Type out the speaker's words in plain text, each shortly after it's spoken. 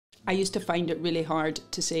I used to find it really hard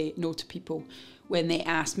to say no to people when they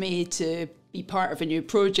asked me to be part of a new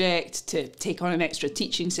project, to take on an extra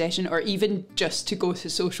teaching session, or even just to go to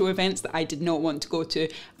social events that I did not want to go to.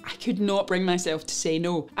 I could not bring myself to say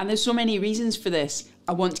no. And there's so many reasons for this.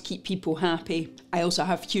 I want to keep people happy. I also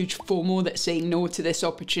have huge FOMO that saying no to this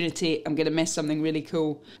opportunity, I'm gonna miss something really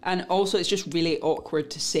cool. And also it's just really awkward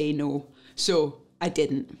to say no. So I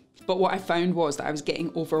didn't. But what I found was that I was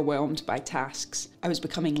getting overwhelmed by tasks. I was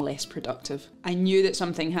becoming less productive. I knew that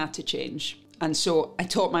something had to change. And so I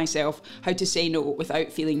taught myself how to say no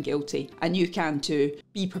without feeling guilty. And you can too.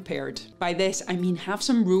 Be prepared. By this, I mean have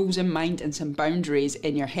some rules in mind and some boundaries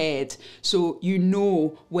in your head so you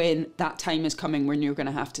know when that time is coming when you're going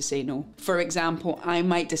to have to say no. For example, I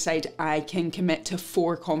might decide I can commit to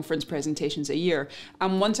 4 conference presentations a year.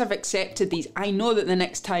 And once I've accepted these, I know that the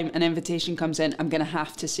next time an invitation comes in, I'm going to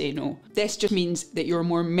have to say no. This just means that you're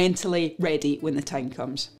more mentally ready when the time comes.